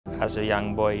As a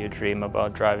young boy, you dream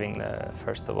about driving,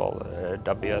 first of all, a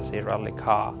WRC rally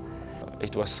car.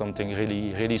 It was something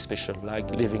really, really special,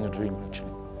 like living a dream,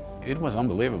 actually. It was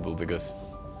unbelievable because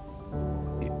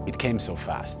it came so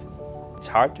fast. It's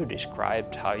hard to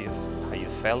describe how you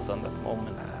felt on that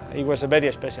moment. It was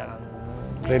very special and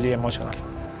really emotional.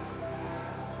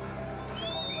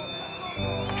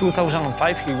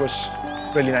 2005, it was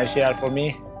a really nice year for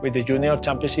me with the Junior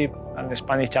Championship and the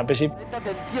Spanish Championship.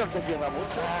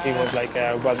 It was like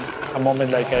a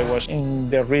moment like I was in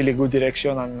the really good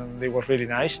direction and it was really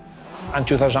nice. And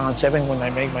 2007, when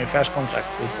I made my first contract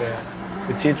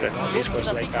with Citroën, this was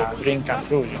like a dream come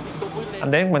true. You know?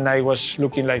 And then when I was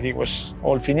looking like it was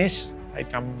all finished, I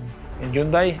come in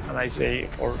Hyundai and I say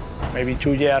for maybe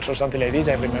 2 years or something like this,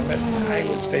 I remember I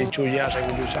will stay 2 years, I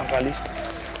will do some rallies.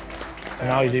 And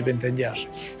now it's even 10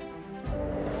 years.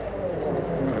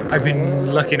 I've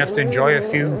been lucky enough to enjoy a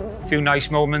few nice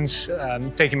moments.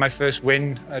 Taking my first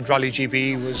win at Rally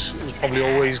GB was probably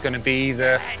always going to be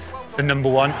the number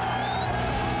one.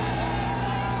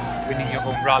 Winning your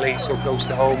home rally so close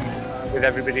to home with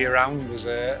everybody around was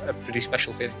a pretty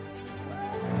special feeling.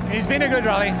 It's been a good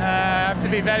rally. I have to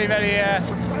be very,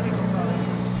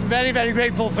 very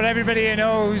grateful for everybody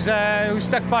who's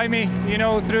stuck by me,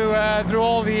 through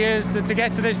all the years to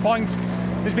get to this point.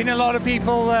 There's been a lot of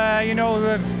people,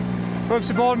 who have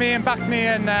supported me and backed me,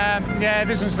 and yeah,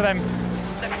 this one's for them.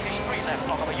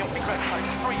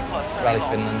 Rally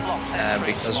Finland,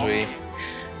 because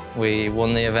we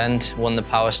won the event, won the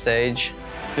power stage.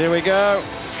 Here we go.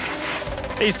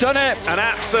 He's done it. An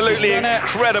absolutely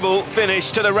incredible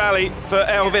finish to the rally for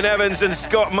Elfyn Evans and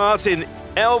Scott Martin.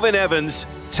 Elfyn Evans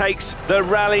takes the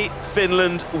Rally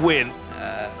Finland win.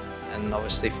 And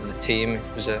obviously for the team,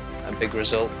 it was a big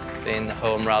result, being the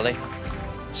home rally.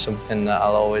 It's something that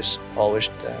I'll always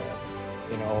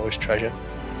treasure.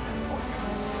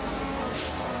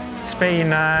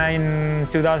 Spain in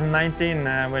 2019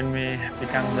 when we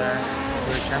became the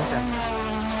world champions.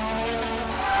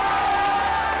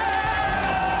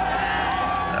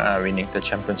 Winning the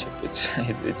championship,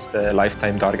 it's the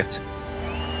lifetime target.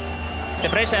 The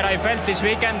pressure I felt this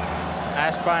weekend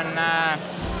has been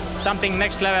something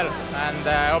next level, and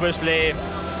obviously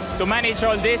to manage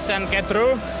all this and get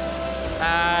through,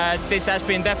 this has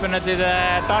been definitely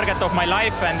the target of my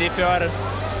life. And if you are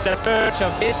the verge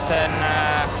of this, then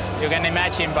you can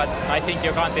imagine, but I think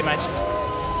you can't imagine.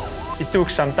 It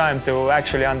took some time to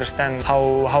actually understand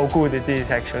how good it is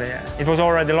actually. It was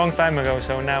already a long time ago,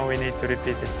 so now we need to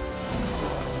repeat it.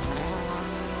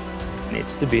 It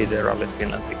needs to be the Rally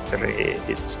Finland victory.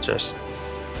 It's just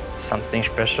something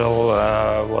special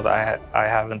what I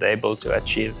haven't able to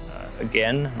achieve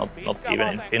again, not even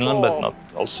in Finland, but not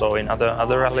also in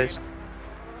other rallies.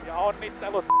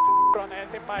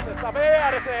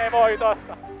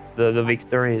 The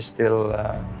victory is still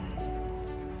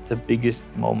the biggest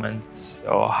moment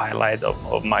or highlight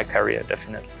of my career,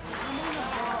 definitely.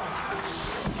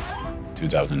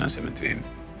 2017,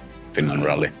 Finland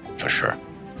Rally, for sure.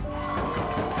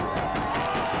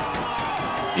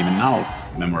 Even now,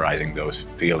 memorizing those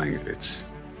feelings, it's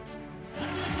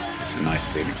a nice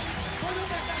feeling.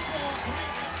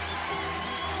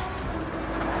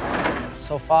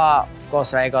 So far, of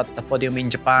course, I got the podium in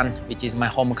Japan, which is my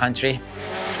home country.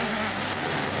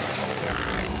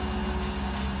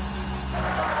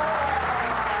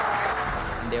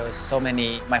 There was so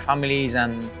many, my families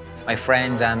and my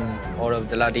friends and all of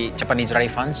the Japanese rally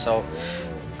fans. So,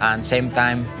 and same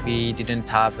time, we didn't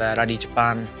have Rally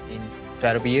Japan in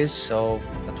 12 years. So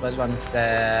that was one of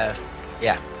the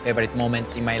favorite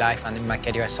moments in my life and in my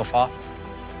career so far.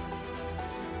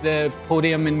 The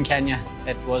podium in Kenya,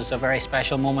 it was a very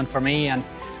special moment for me, and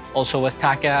also with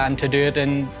Taka, and to do it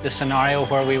in the scenario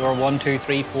where we were 1, 2,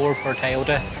 3, 4 for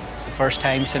Toyota, the first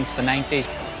time since the 90s.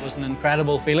 It was an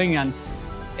incredible feeling, and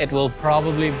it will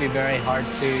probably be very hard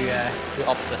to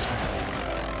up this one.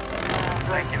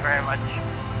 Thank you very much.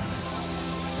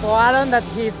 For Aaron, that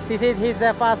this is his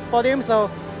first podium,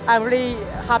 so I'm really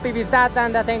happy with that,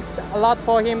 and thanks a lot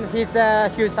for him, his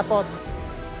huge support.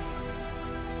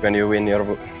 When you win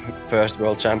your first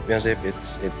World Championship,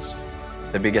 it's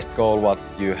the biggest goal what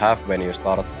you have when you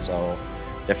start. So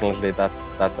definitely that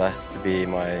has to be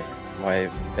my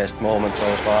best moment so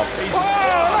far.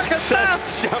 Oh, look at that!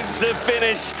 Jump to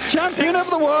finish. Champion of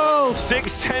the world!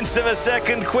 0.6 of a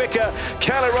second quicker.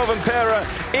 Kalle Rovanperä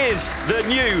is the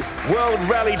new World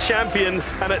Rally Champion,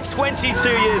 and at 22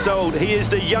 years old, he is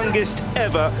the youngest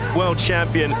ever World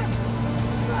Champion.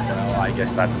 Well, I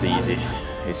guess that's easy.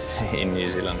 He's in New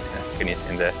Zealand, finish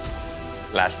in the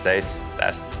last days.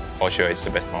 For sure, it's the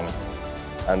best moment.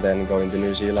 And then going to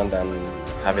New Zealand and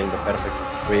having the perfect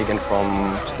weekend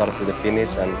from start to the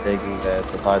finish and taking the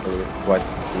title with quite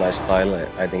nice style.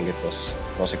 I think it was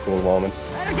a cool moment.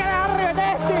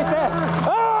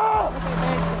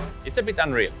 It's a bit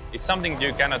unreal. It's something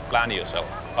you cannot plan yourself.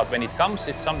 But when it comes,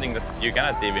 it's something that you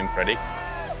cannot even predict.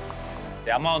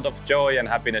 The amount of joy and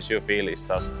happiness you feel is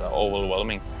just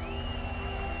overwhelming.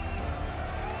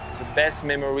 The best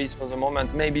memories for the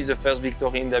moment, maybe the first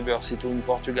victory in WRC2 in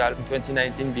Portugal in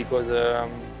 2019, because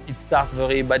it started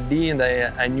very badly and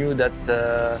I knew that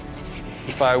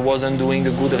if I wasn't doing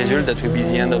a good result, that would be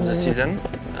the end of the season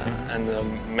and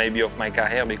maybe of my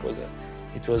career, because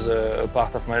it was a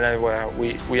part of my life where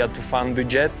we had to find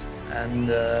budget, and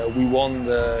we won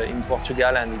in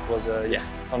Portugal, and it was a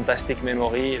fantastic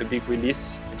memory, a big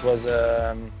release. It was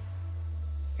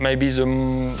maybe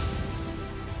the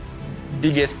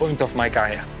biggest point of my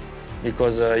career,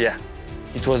 because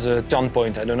it was a turn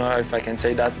point. I don't know if I can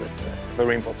say that, but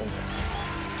very important.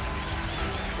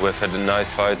 We've had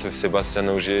nice fights with Sébastien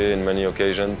Ogier in many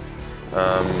occasions.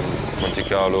 Monte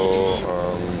Carlo,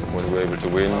 when we were able to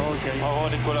win.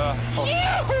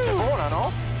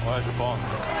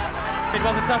 It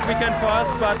was a tough weekend for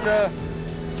us, but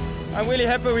I'm really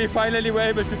happy we finally were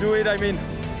able to do it. I mean,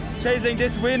 chasing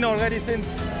this win already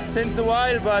since a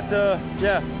while, but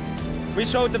we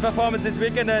showed the performance this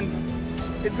weekend, and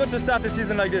it's good to start the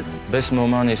season like this. Best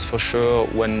moment is for sure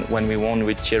when we won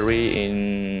with Thierry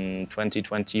in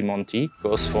 2020 Monte,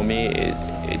 because for me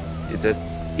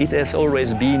it has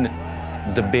always been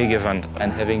the big event,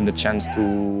 and having the chance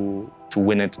to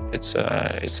win it, it's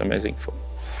amazing for me.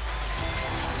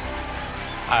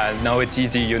 Now it's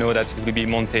easy, you know that it will be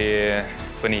Monte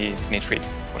 2023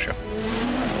 for sure.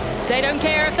 They don't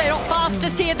care if they're not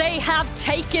fastest here. They have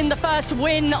taken the first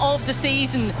win of the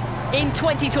season in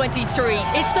 2023.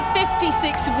 It's the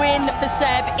 56th win for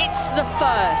Seb. It's the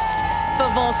first for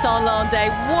Vincent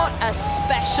Landais. What a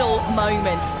special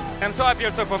moment. I'm so happy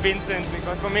also for Vincent,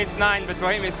 because for me it's 9, but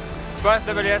for him it's first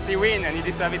WRC win, and he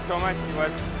deserved it so much. He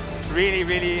was really,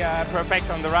 really perfect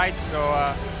on the ride, so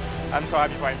I'm so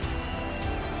happy for him.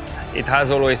 It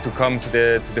has always to come to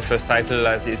the first title,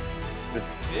 as is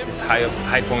this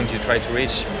high point you try to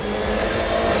reach.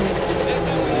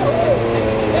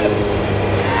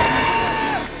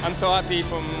 I'm so happy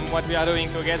from what we are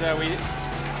doing together.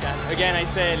 Again, I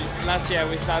said last year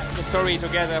we started the story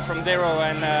together from zero,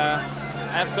 and I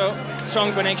have so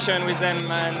strong connection with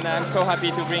them, and I'm so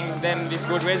happy to bring them this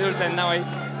good result. And now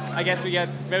I guess we get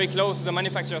very close to the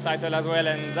manufacturer title as well,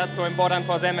 and that's so important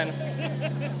for them, and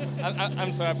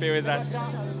I'm so happy with that.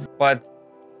 But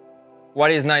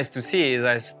what is nice to see is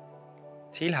I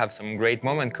still have some great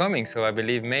moment coming, so I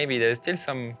believe maybe there's still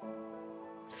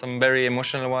some very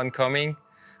emotional one coming.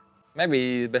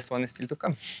 Maybe the best one is still to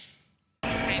come.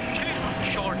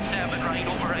 Short 7 right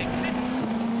over exit.